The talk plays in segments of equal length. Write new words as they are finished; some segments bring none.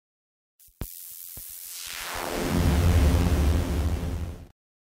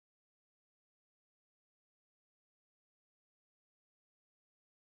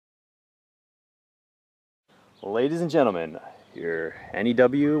Ladies and gentlemen, your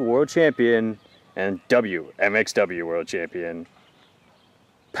NEW World Champion and WMXW World Champion,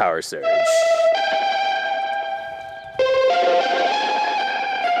 Powersurge.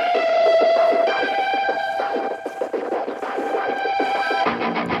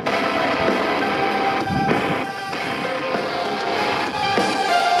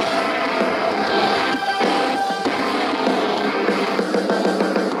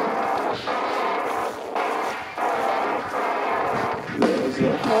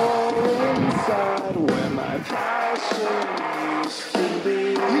 Where my passion used to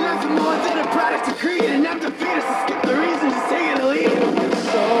be. You nothing more than a product to create and not defeat us to skip the reason, just taking the lead.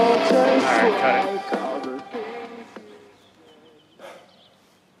 Alright, cut it.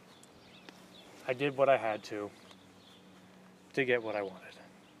 I did what I had to get what I wanted.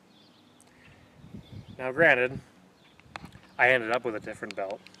 Now granted, I ended up with a different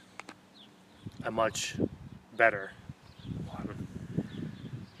belt. A much better one.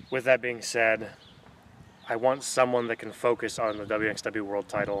 With that being said, I want someone that can focus on the WMXW World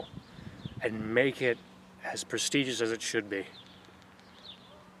title and make it as prestigious as it should be.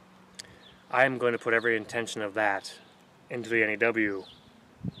 I am going to put every intention of that into the NEW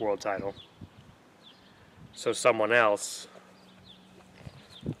World title, so someone else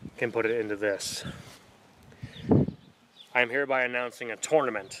can put it into this. I am hereby announcing a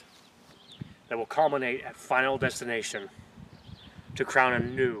tournament that will culminate at Final Destination to crown a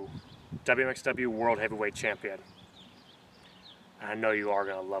new WMXW World Heavyweight Champion. And I know you are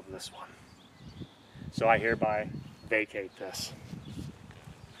going to love this one. So I hereby vacate this.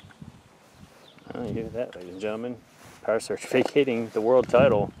 Oh, you hear that, ladies and gentlemen? Powersurge vacating the world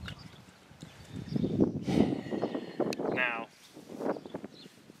title. Now,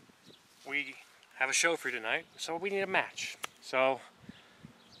 we have a show for you tonight, so we need a match. So,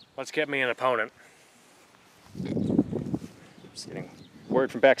 let's get me an opponent. Just getting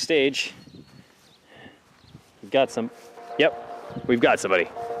word from backstage. We've got some. Yep, we've got somebody.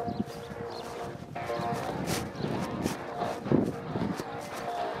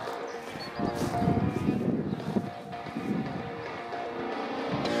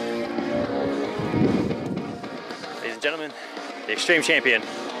 Ladies and gentlemen, the Extreme Champion,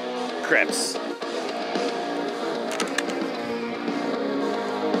 Krebs.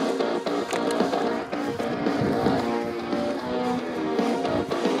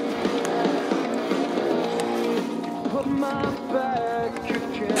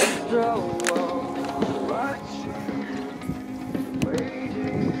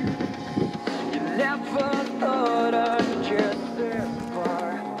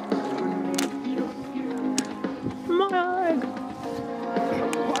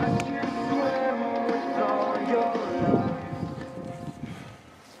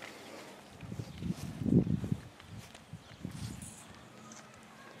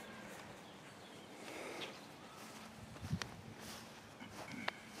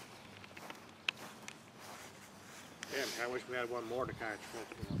 Damn, I wish we had one more to kind of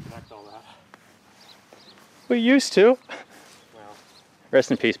connect all that. We used to. Well,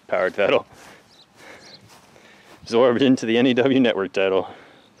 Rest in peace, Powered Vettel. Absorbed into the NEW Network title.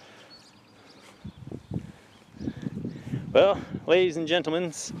 Well, ladies and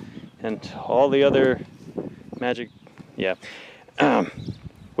gentlemen, and all the other magic, yeah.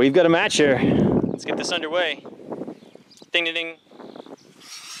 We've got a match here. Let's get this underway. Ding, ding, ding.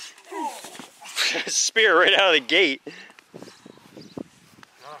 Spear right out of the gate.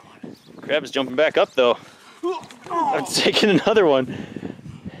 Krebs jumping back up though. I'm taking another one.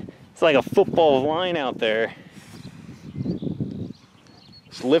 It's like a football line out there.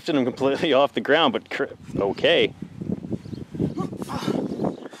 Just lifting him completely off the ground, but okay.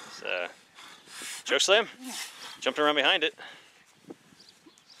 Choke slam. Jumping around behind it.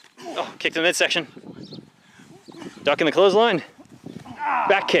 Oh, kicked in the midsection. Duck in the clothesline.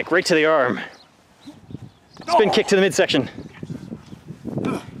 Back kick right to the arm. Spin kick to the midsection.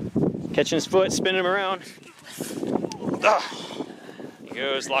 Catching his foot, spinning him around. He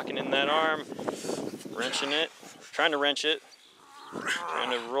goes, locking in that arm, wrenching it, trying to wrench it, trying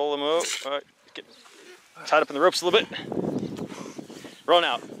to roll him out. Get tied up in the ropes a little bit. Rolling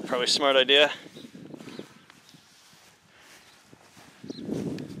out, probably a smart idea.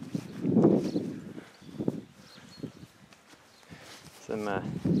 Some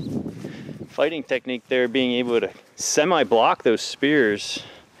fighting technique there, being able to semi-block those spears.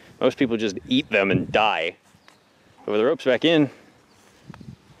 Most people just eat them and die. But with the ropes back in,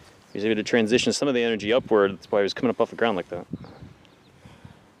 he was able to transition some of the energy upward. That's why he was coming up off the ground like that.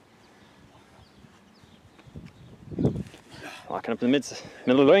 Locking up in the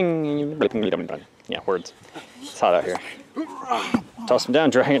middle of the ring. Yeah, words. hot out here. Toss him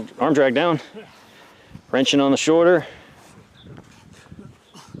down, arm drag down. Wrenching on the shoulder.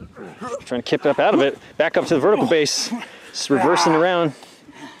 Trying to kick up out of it. Back up to the vertical base. Just reversing around.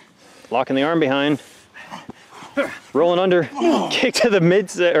 Locking the arm behind. Rolling under. Kick to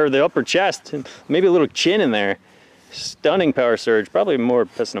the or the upper chest. Maybe a little chin in there. Stunning power surge. Probably more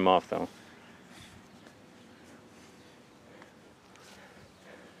pissing him off though.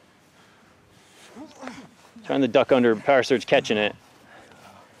 Trying to duck under, power surge catching it.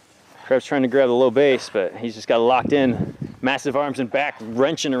 Krebs trying to grab the low base, but he's just got locked in. Massive arms and back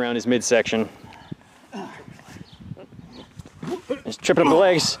wrenching around his midsection. He's tripping up the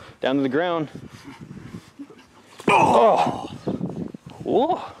legs, down to the ground. Oh!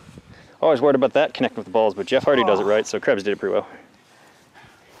 Whoa. Always worried about that connecting with the balls, but Jeff Hardy does it right, so Krebs did it pretty well.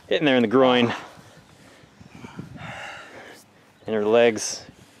 Hitting there in the groin. Inner legs,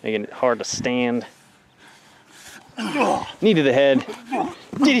 making it hard to stand. Knee to the head.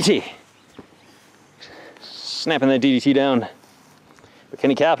 DDT. Snapping that DDT down. But can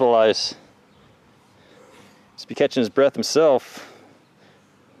he capitalize? Just be catching his breath himself.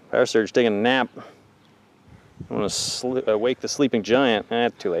 Powersurge taking a nap. I want to wake the sleeping giant.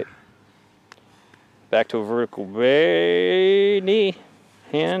 Too late. Back to a vertical base. Knee,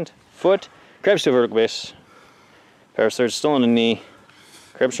 hand, foot. Krebs to a vertical base. Powersurge still on the knee.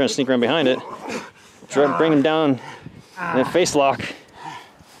 Krebs trying to sneak around behind it. Try to bring him down in a face lock.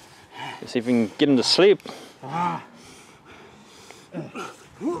 See if we can get him to sleep.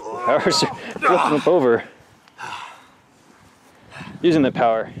 Powersurge flipping him over. Using the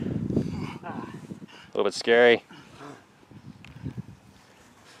power. A little bit scary.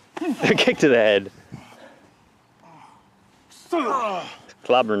 The kick to the head.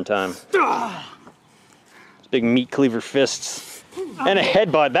 Clobbering time. Big meat cleaver fists. And a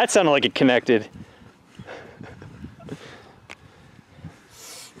headbutt. That sounded like it connected.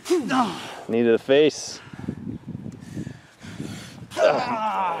 Knee to the face.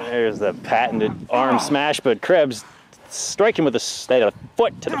 There's the patented arm smash, but Krebs striking with a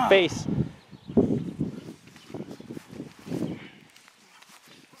foot to the face.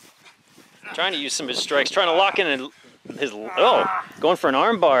 Trying to use some of his strikes, trying to lock in his, going for an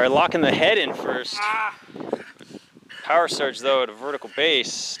arm bar, locking the head in first. Powersurge though at a vertical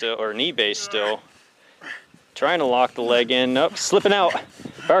base still, or knee base still. Trying to lock the leg in, nope, slipping out.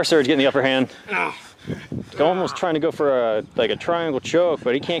 Powersurge getting the upper hand. Almost trying to go for a triangle choke,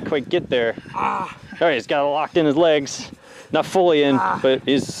 but he can't quite get there. Alright, he's got it locked in his legs. Not fully in, but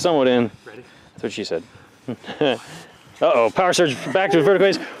he's somewhat in. Ready? That's what she said. Uh-oh, Powersurge back to the vertical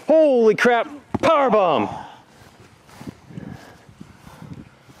base. Holy crap, powerbomb!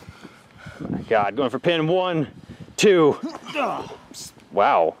 Oh my God, going for pin 1, 2.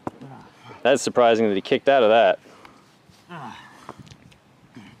 Wow. That's surprising that he kicked out of that.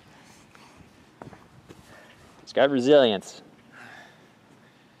 He's got resilience.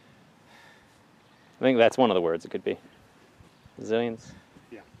 I think that's one of the words it could be. Resilience.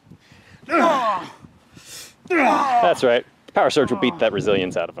 Yeah. That's right. Powersurge will beat that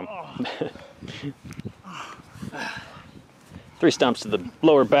resilience out of him. 3 stomps to the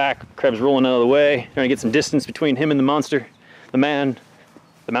lower back. Krebs rolling out of the way. Trying to get some distance between him and the monster. The man.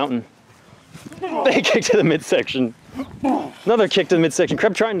 The mountain. Big kick to the midsection. Another kick to the midsection.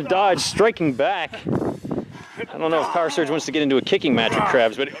 Krebs trying to dodge, striking back. I don't know if Powersurge wants to get into a kicking match with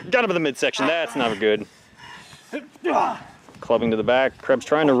Krebs, but got him to the midsection. That's not good. Clubbing to the back. Krebs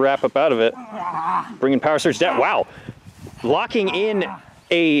trying to wrap up out of it. Bringing Powersurge down. Wow. Locking in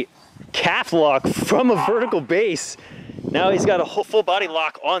a calf lock from a vertical base. Now he's got a whole full body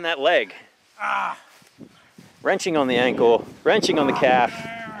lock on that leg. Wrenching on the ankle. Wrenching on the calf.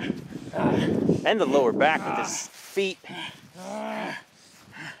 And the lower back with his feet.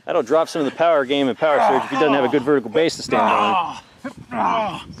 That'll drop some of the power game in Powersurge if he doesn't have a good vertical base to stand on.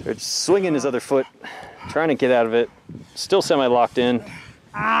 So it's swinging his other foot, trying to get out of it. Still semi-locked in. Just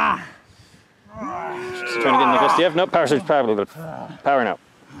trying to get in the SDF. Nope, Powersurge probably powering out.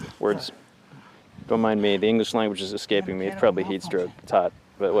 Words. Don't mind me. The English language is escaping me. It's probably heat stroke. It's hot,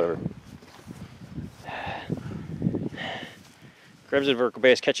 but whatever. Grabs the vertical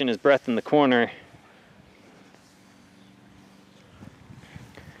base, catching his breath in the corner.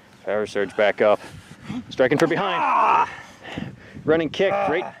 Powersurge back up. Striking from behind. Running kick,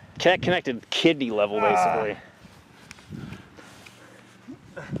 right connected kidney level basically.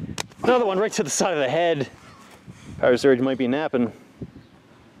 Another one right to the side of the head. Powersurge might be napping.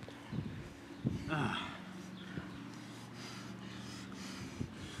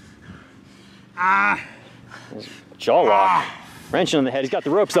 Jaw lock. Wrenching on the head. He's got the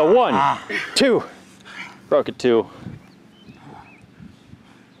ropes though. 1, 2. Broke it too.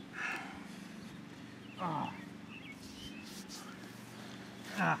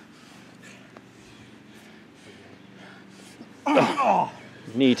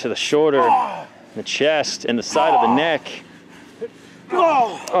 Knee to the shoulder, the chest, and the side of the neck.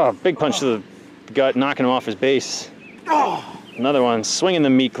 Oh, big punch to the gut, knocking him off his base. Another one, swinging the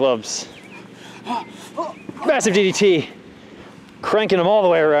meat clubs. Massive DDT, cranking him all the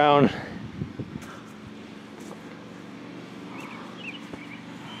way around.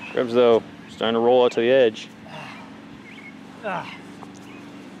 Krebs, though, starting to roll out to the edge.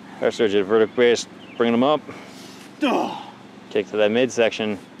 Powersurge at vertical base, bringing him up. Kick to that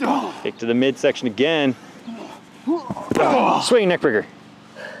midsection. Kick to the midsection again. Swing neckbreaker.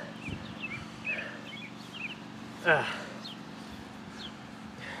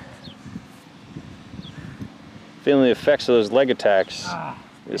 Feeling the effects of those leg attacks.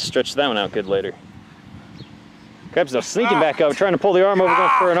 Just stretch that one out good later. Krebs, though, sneaking back up, trying to pull the arm over, going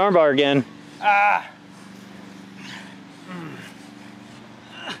for an armbar again.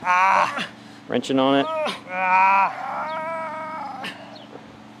 Wrenching on it.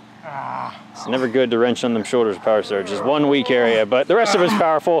 It's never good to wrench on them shoulders, Powersurge. Just one weak area, but the rest of it's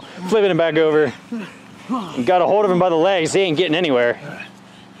powerful. Flipping him back over. You got a hold of him by the legs, he ain't getting anywhere.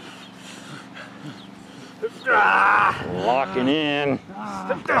 Locking in.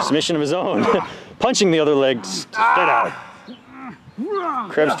 Submission of his own. Punching the other leg straight out.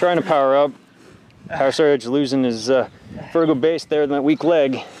 Krebs trying to power up. Powersurge losing his vertical base there in that weak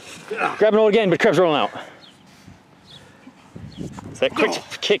leg. Grabbing hold again, but Krebs rolling out. It's that quick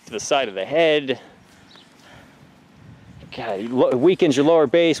kick to the side of the head. God, it weakens your lower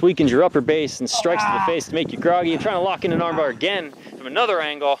base, weakens your upper base, and strikes to the face to make you groggy. You're trying to lock in an armbar again from another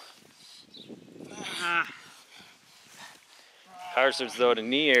angle. Powersurge, though, to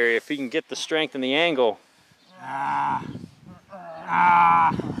knee area, if he can get the strength and the angle.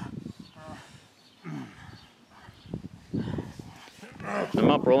 Lift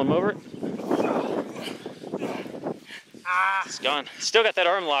him up, roll him over. It's gone. Still got that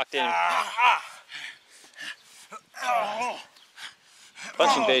arm locked in.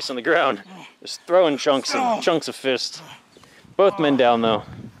 Punching base on the ground. Just throwing chunks of fist. Both men down, though.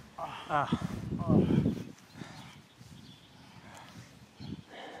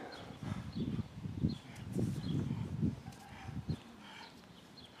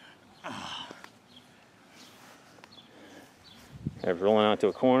 Rolling out to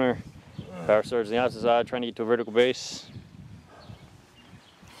a corner. Powersurge on the opposite side, trying to get to a vertical base.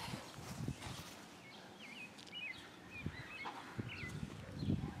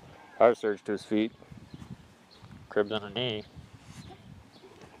 Powersurge to his feet. Krebs on a knee.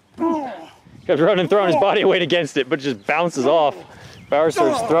 Krebs running, throwing his body weight against it, but it just bounces off.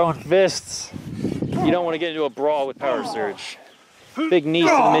 Powersurge throwing fists. You don't want to get into a brawl with Powersurge. Big knees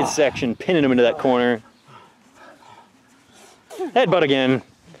to the midsection, pinning him into that corner. Headbutt again.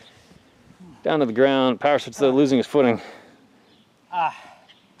 Down to the ground. Powersurge still losing his footing.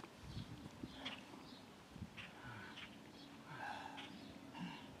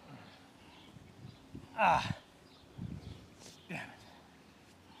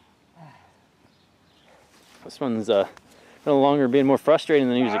 This one's no longer being more frustrating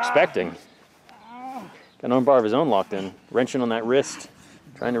than he was expecting. Got an armbar of his own locked in. Wrenching on that wrist.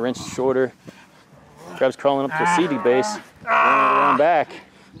 Trying to wrench the shoulder. Krebs crawling up to a CD base. Around back.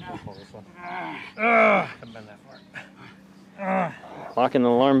 Locking the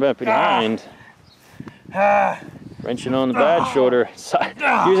alarm back behind. Wrenching on the bad shoulder.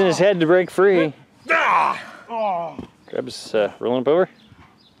 Using his head to break free. Krebs rolling up over.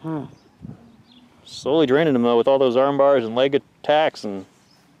 Slowly draining him, though, with all those arm bars and leg attacks. And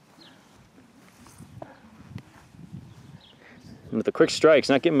with the quick strikes,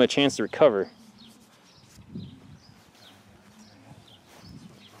 not giving him a chance to recover.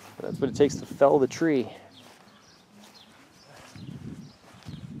 That's what it takes to fell the tree.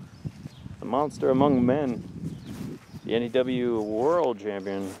 The monster among men. The NEW World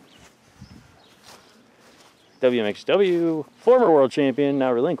Champion. WMXW, former World Champion,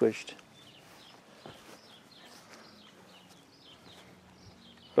 now relinquished.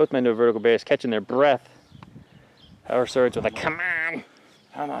 Both men to a vertical base, catching their breath. Powersurge with a come on!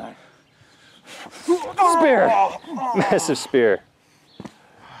 Come on. Spear! Massive spear.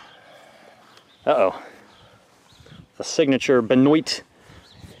 Uh-oh. The signature Benoit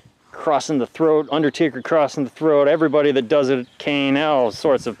crossing the throat, Undertaker crossing the throat, everybody that does it, Kane, all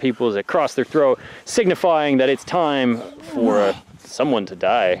sorts of people that cross their throat, signifying that it's time for someone to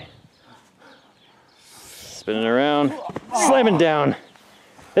die. Spinning around, slamming down.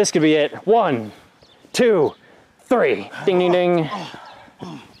 This could be it. 1, 2, 3. Ding, ding, ding.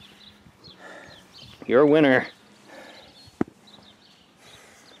 Your winner.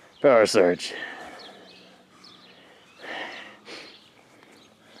 Powersurge.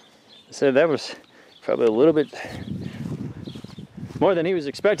 I said that was probably a little bit more than he was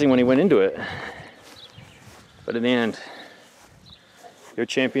expecting when he went into it. But in the end, your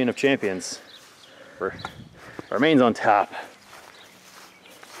champion of champions remains on top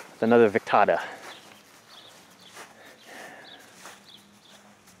with another Victada.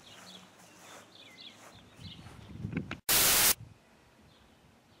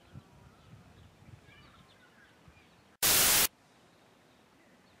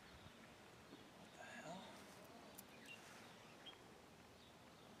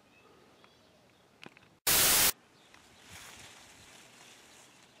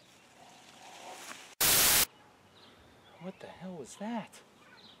 What the hell was that?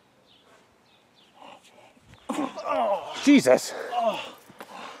 Jesus!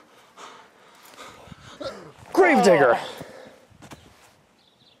 Gravedigger!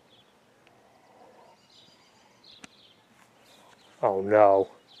 Oh no.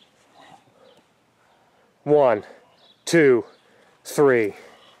 1, 2, 3.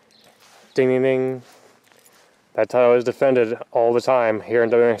 Ding ding ding. That title is defended all the time here in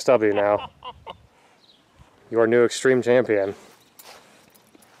WMXW now. Your new Extreme Champion.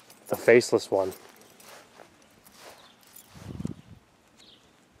 The faceless one.